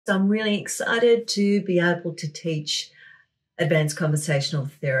So I'm really excited to be able to teach advanced conversational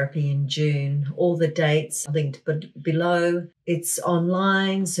therapy in June. All the dates are linked below. It's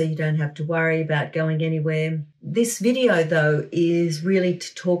online, so you don't have to worry about going anywhere. This video, though, is really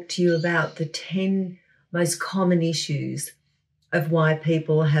to talk to you about the 10 most common issues of why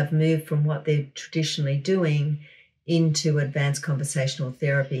people have moved from what they're traditionally doing into advanced conversational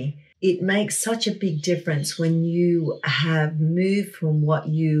therapy. It makes such a big difference when you have moved from what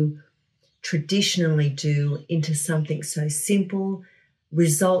you traditionally do into something so simple,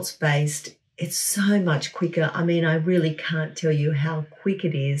 results-based. It's so much quicker. I mean, I really can't tell you how quick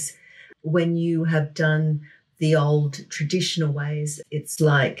it is when you have done the old traditional ways. It's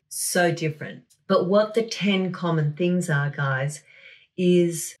like so different. But what the 10 common things are, guys,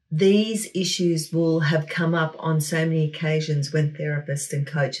 is these issues will have come up on so many occasions when therapists and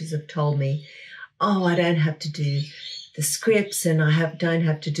coaches have told me, oh, I don't have to do the scripts and don't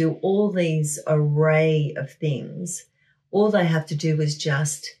have to do all these array of things. All they have to do is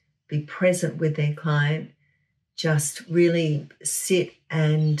just be present with their client, just really sit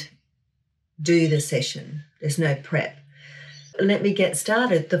and do the session. There's no prep. Let me get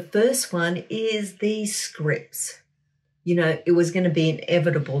started. The first one is these scripts. You know, it was going to be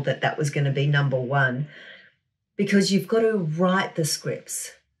inevitable that was going to be number one, because you've got to write the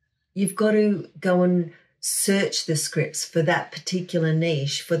scripts. You've got to go and search the scripts for that particular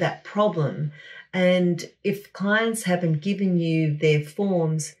niche, for that problem. And if clients haven't given you their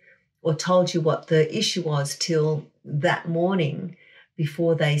forms or told you what the issue was till that morning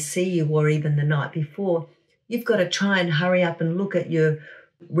before they see you, or even the night before, you've got to try and hurry up and look at your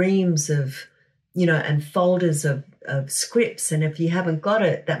reams of, and folders of scripts. And if you haven't got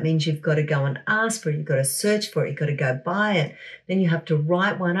it, that means you've got to go and ask for it. You've got to search for it. You've got to go buy it. Then you have to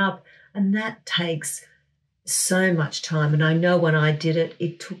write one up. And that takes so much time. And I know when I did it,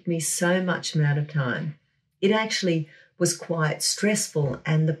 it took me so much amount of time. It actually was quite stressful,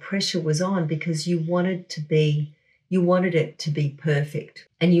 and the pressure was on because you wanted it to be perfect,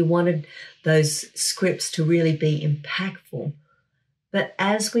 and you wanted those scripts to really be impactful. But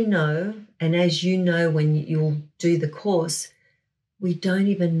as we know, and as you know when you'll do the course, we don't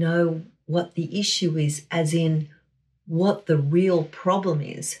even know what the issue is, as in what the real problem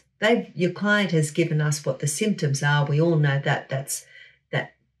is. Your client has given us what the symptoms are. We all know that that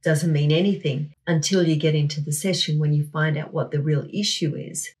doesn't mean anything until you get into the session, when you find out what the real issue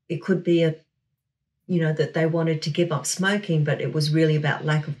is. It could be that they wanted to give up smoking, but it was really about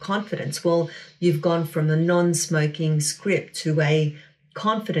lack of confidence. Well, you've gone from a non-smoking script to a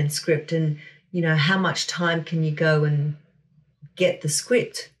confident script, and how much time can you go and get the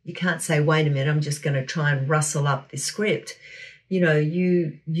script? You can't say, wait a minute, I'm just going to try and rustle up this script.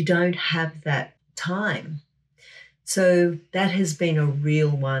 You don't have that time. So that has been a real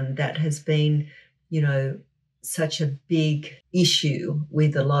one. That has been, such a big issue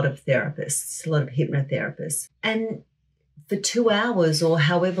with a lot of therapists, a lot of hypnotherapists. And for 2 hours or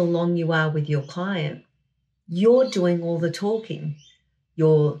however long you are with your client, you're doing all the talking.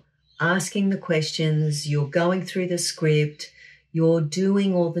 You're asking the questions, you're going through the script, you're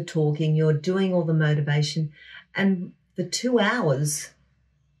doing all the talking, you're doing all the motivation. And for 2 hours,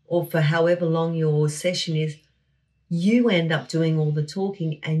 or for however long your session is, you end up doing all the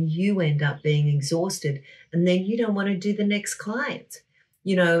talking and you end up being exhausted. And then you don't want to do the next client,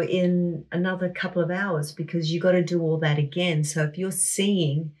 in another couple of hours, because you got to do all that again. So if you're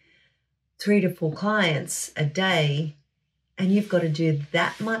seeing 3 to 4 clients a day and you've got to do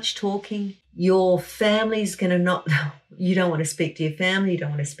that much talking, your family's going to you don't want to speak to your family, you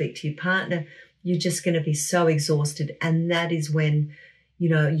don't want to speak to your partner. You're just going to be so exhausted. And that is when,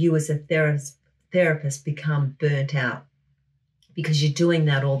 you as a therapist become burnt out, because you're doing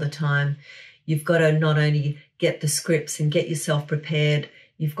that all the time. You've got to not only get the scripts and get yourself prepared,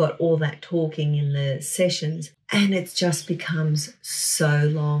 you've got all that talking in the sessions, and it just becomes so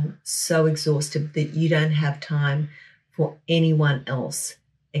long, so exhausted that you don't have time for anyone else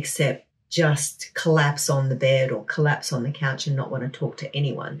except just collapse on the bed or collapse on the couch and not want to talk to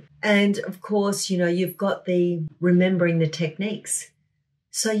anyone. And of course, you've got the remembering the techniques.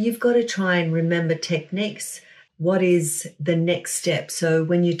 So you've got to try and remember techniques. What is the next step? So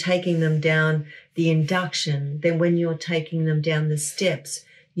when you're taking them down the induction, then when you're taking them down the steps,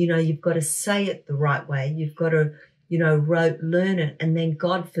 you've got to say it the right way. You've got to, learn it. And then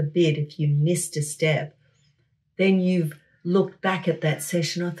God forbid, if you missed a step, then you've looked back at that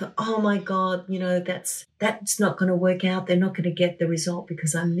session. I thought, oh my God, that's not going to work out. They're not going to get the result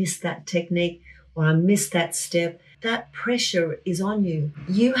because I missed that technique or I missed that step. That pressure is on you.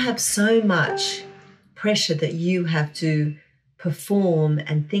 You have so much pressure that you have to perform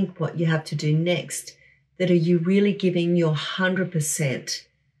and think what you have to do next, that are you really giving your 100%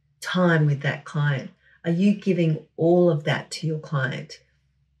 time with that client? Are you giving all of that to your client?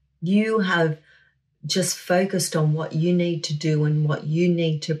 You have just focused on what you need to do and what you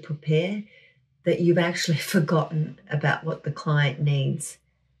need to prepare, that you've actually forgotten about what the client needs,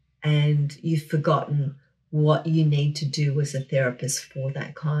 and you've forgotten what you need to do as a therapist for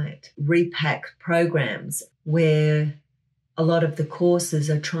that client. Repack programs where a lot of the courses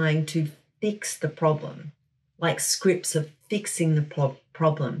are trying to fix the problem, like scripts of fixing the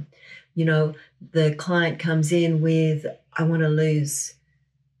problem. You know, the client comes in with, I want to lose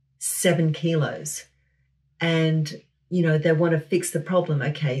 7 kilos. And, you know, they want to fix the problem.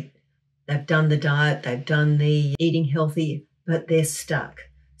 Okay, they've done the diet, they've done the eating healthy, but they're stuck.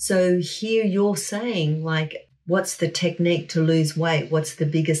 So here you're saying, like, what's the technique to lose weight? What's the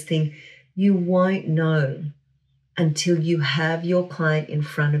biggest thing? You won't know until you have your client in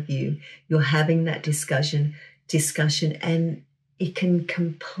front of you. You're having that discussion, and it can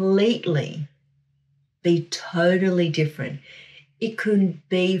completely be totally different. It could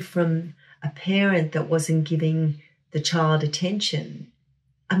be from a parent that wasn't giving the child attention.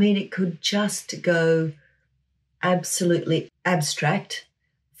 I mean, it could just go absolutely abstract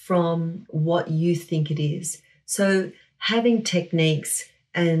from what you think it is. So having techniques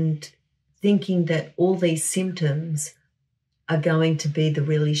and thinking that all these symptoms are going to be the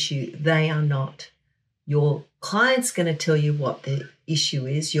real issue, they are not. Your client's going to tell you what the issue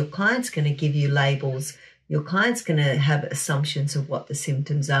is. Your client's going to give you labels. Your client's going to have assumptions of what the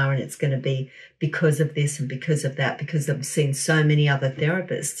symptoms are, and it's going to be because of this and because of that, because I've seen so many other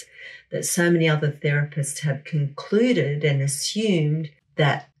therapists, that so many other therapists have concluded and assumed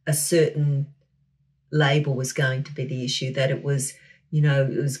that a certain label was going to be the issue, that it was, you know,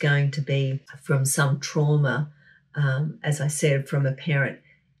 it was going to be from some trauma, as I said, from a parent.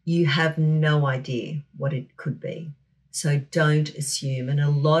 You have no idea what it could be. So don't assume. And a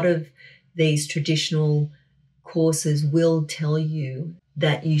lot of these traditional courses will tell you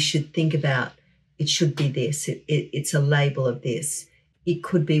that you should think about, it should be this, it's a label of this. It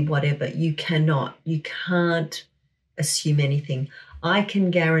could be whatever. You can't assume anything. I can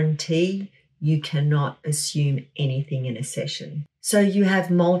guarantee you cannot assume anything in a session. So you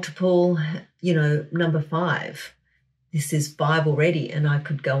have multiple, you know, number 5. This is 5 already, and I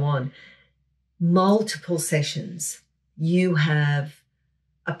could go on. Multiple sessions. You have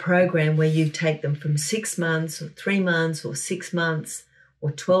a program where you take them from 6 months or 3 months or 6 months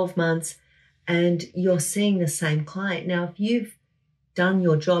or 12 months, and you're seeing the same client. Now, if you've done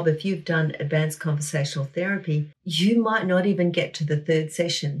your job, if you've done advanced conversational therapy, you might not even get to the 3rd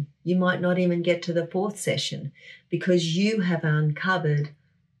session. You might not even get to the 4th session, because you have uncovered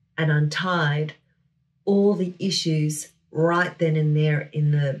and untied all the issues right then and there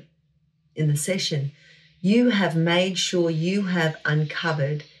in the session. You have made sure you have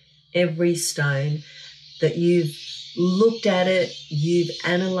uncovered every stone, that you've looked at it, you've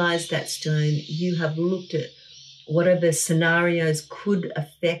analyzed that stone, you have looked at what are the scenarios could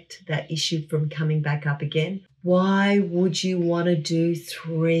affect that issue from coming back up again. Why would you want to do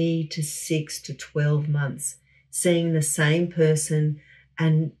 3 to 6 to 12 months seeing the same person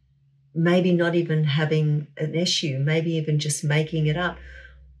and maybe not even having an issue, maybe even just making it up?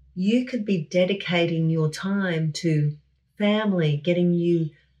 You could be dedicating your time to family, getting you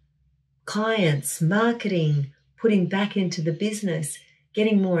clients, marketing, putting back into the business,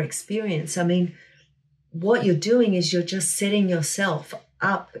 getting more experience. I mean, what you're doing is you're just setting yourself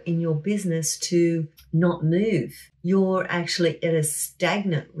up in your business to not move. You're actually at a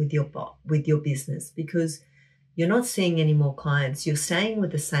stagnant with your business, because you're not seeing any more clients. You're staying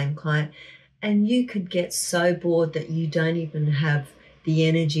with the same client, and you could get so bored that you don't even have the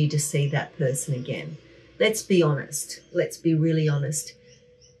energy to see that person again. Let's be honest. Let's be really honest.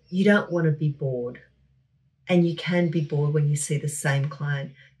 You don't want to be bored. And you can be bored when you see the same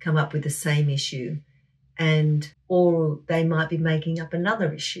client come up with the same issue, or they might be making up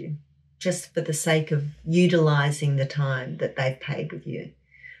another issue just for the sake of utilizing the time that they've paid with you.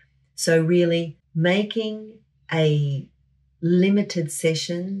 So really making a limited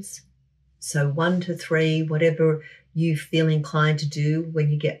sessions, so 1 to 3, whatever you feel inclined to do when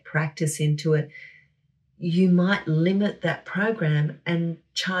you get practice into it, you might limit that program and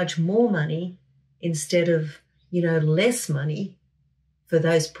charge more money instead of, less money for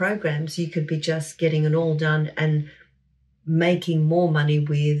those programs. You could be just getting it all done and making more money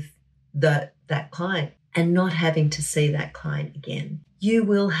with that client and not having to see that client again. You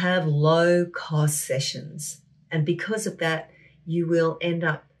will have low cost sessions, and because of that, you will end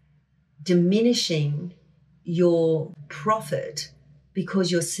up diminishing your profit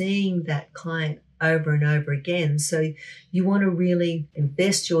because you're seeing that client over and over again. So you want to really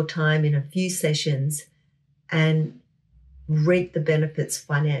invest your time in a few sessions and reap the benefits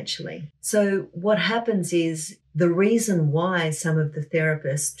financially. So what happens is the reason why some of the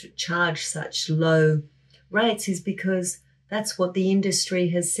therapists charge such low rates is because that's what the industry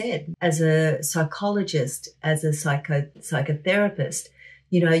has said. As a psychologist, as a psychotherapist,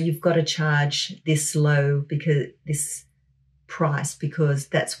 you've got to charge this low because this price because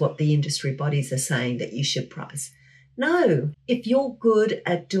that's what the industry bodies are saying that you should price. No, if you're good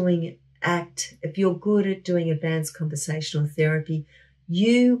at doing if you're good at doing advanced conversational therapy,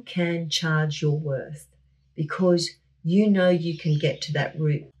 you can charge your worth because you can get to that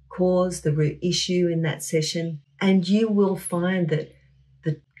root cause, the root issue in that session, and you will find that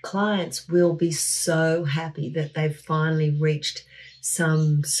the clients will be so happy that they've finally reached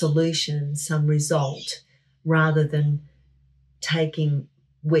some solution, some result, rather than taking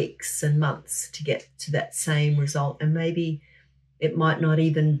weeks and months to get to that same result. And maybe it might not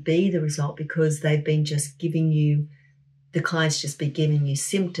even be the result because they've been just the clients just be giving you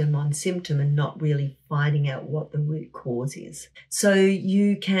symptom on symptom and not really finding out what the root cause is. So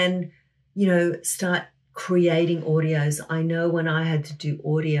you can, start creating audios. I know when I had to do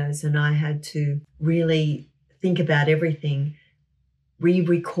audios and I had to really think about everything,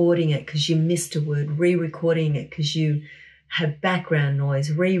 re-recording it because you missed a word, re-recording it because you had background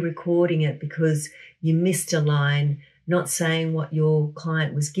noise, re-recording it because you missed a line, not saying what your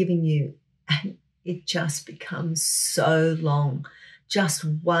client was giving you. And it just becomes so long. Just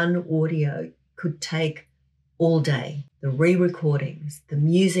one audio could take all day. The re-recordings, the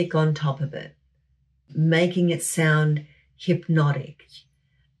music on top of it, making it sound hypnotic,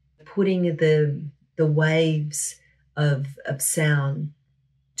 putting the waves of sound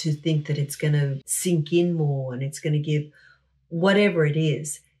to think that it's going to sink in more and it's going to give whatever it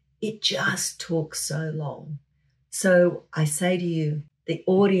is. It just took so long. So I say to you, the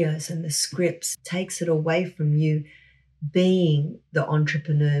audios and the scripts takes it away from you being the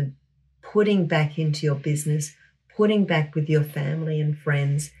entrepreneur, putting back into your business, putting back with your family and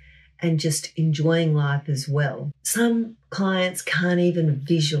friends, and just enjoying life as well. Some clients can't even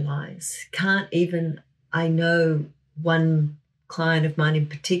visualize, I know one client of mine in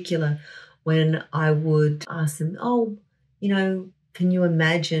particular, when I would ask them, can you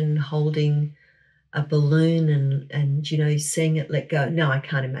imagine holding a balloon and seeing it let go? No, I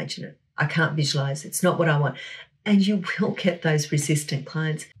can't imagine it. I can't visualize it. It's not what I want. And you will get those resistant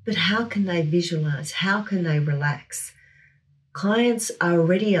clients. But how can they visualize? How can they relax? Clients are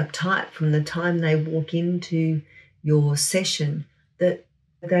already uptight from the time they walk into your session that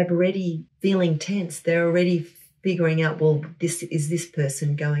they're already feeling tense. They're already figuring out, well, is this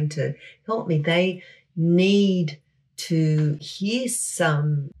person going to help me? They need to hear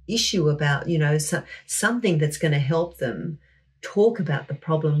some issue about, something that's going to help them talk about the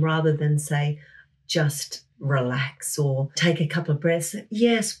problem rather than say, just relax or take a couple of breaths.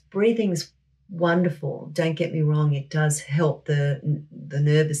 Yes, breathing's wonderful. Don't get me wrong. It does help the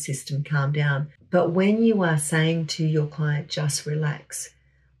nervous system calm down. But when you are saying to your client, just relax,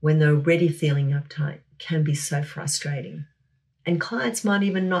 when they're already feeling uptight, it can be so frustrating. And clients might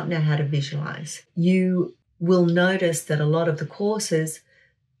even not know how to visualize. You will notice that a lot of the courses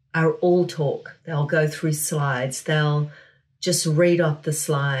are all talk. They'll go through slides. They'll just read off the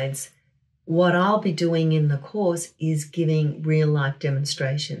slides. What I'll be doing in the course is giving real life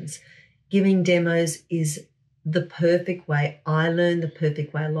demonstrations. Giving demos is the perfect way. I learn the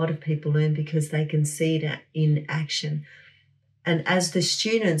perfect way. A lot of people learn because they can see it in action. And as the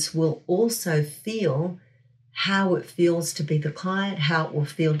students will also feel how it feels to be the client, how it will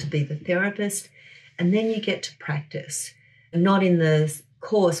feel to be the therapist. And then you get to practice, not in the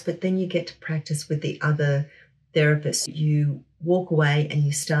course, but then you get to practice with the other therapists. You walk away and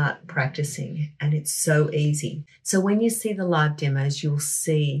you start practicing, and it's so easy. So when you see the live demos, you'll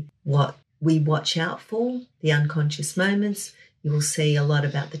see what we watch out for, the unconscious moments. You will see a lot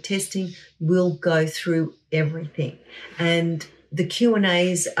about the testing. We'll go through everything. And the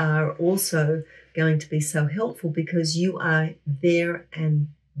Q&As are also going to be so helpful because you are there and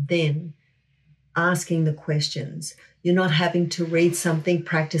then asking the questions. You're not having to read something,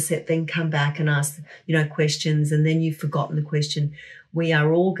 practice it, then come back and ask, questions, and then you've forgotten the question. We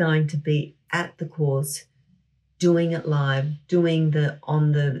are all going to be at the course, doing it live, doing the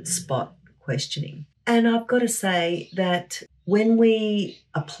on-the-spot questioning. And I've got to say that when we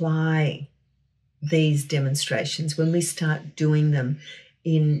apply these demonstrations, when we start doing them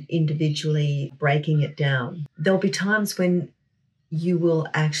in individually breaking it down, there'll be times when you will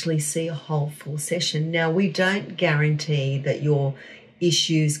actually see a whole full session. Now, we don't guarantee that your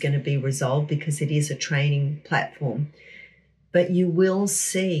issue is going to be resolved because it is a training platform, but you will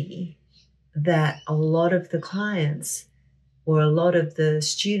see that a lot of the clients or a lot of the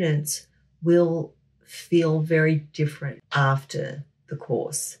students will feel very different after the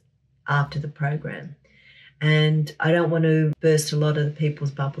course, after the program. And I don't want to burst a lot of the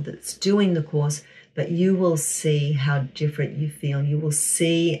people's bubble that's doing the course, but you will see how different you feel. You will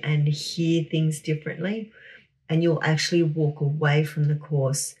see and hear things differently, and you'll actually walk away from the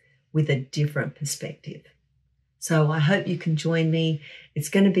course with a different perspective. So I hope you can join me. It's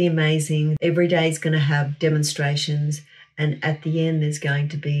going to be amazing. Every day is going to have demonstrations, and at the end there's going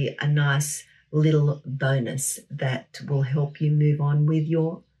to be a nice little bonus that will help you move on with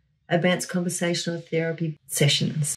your advanced conversational therapy sessions.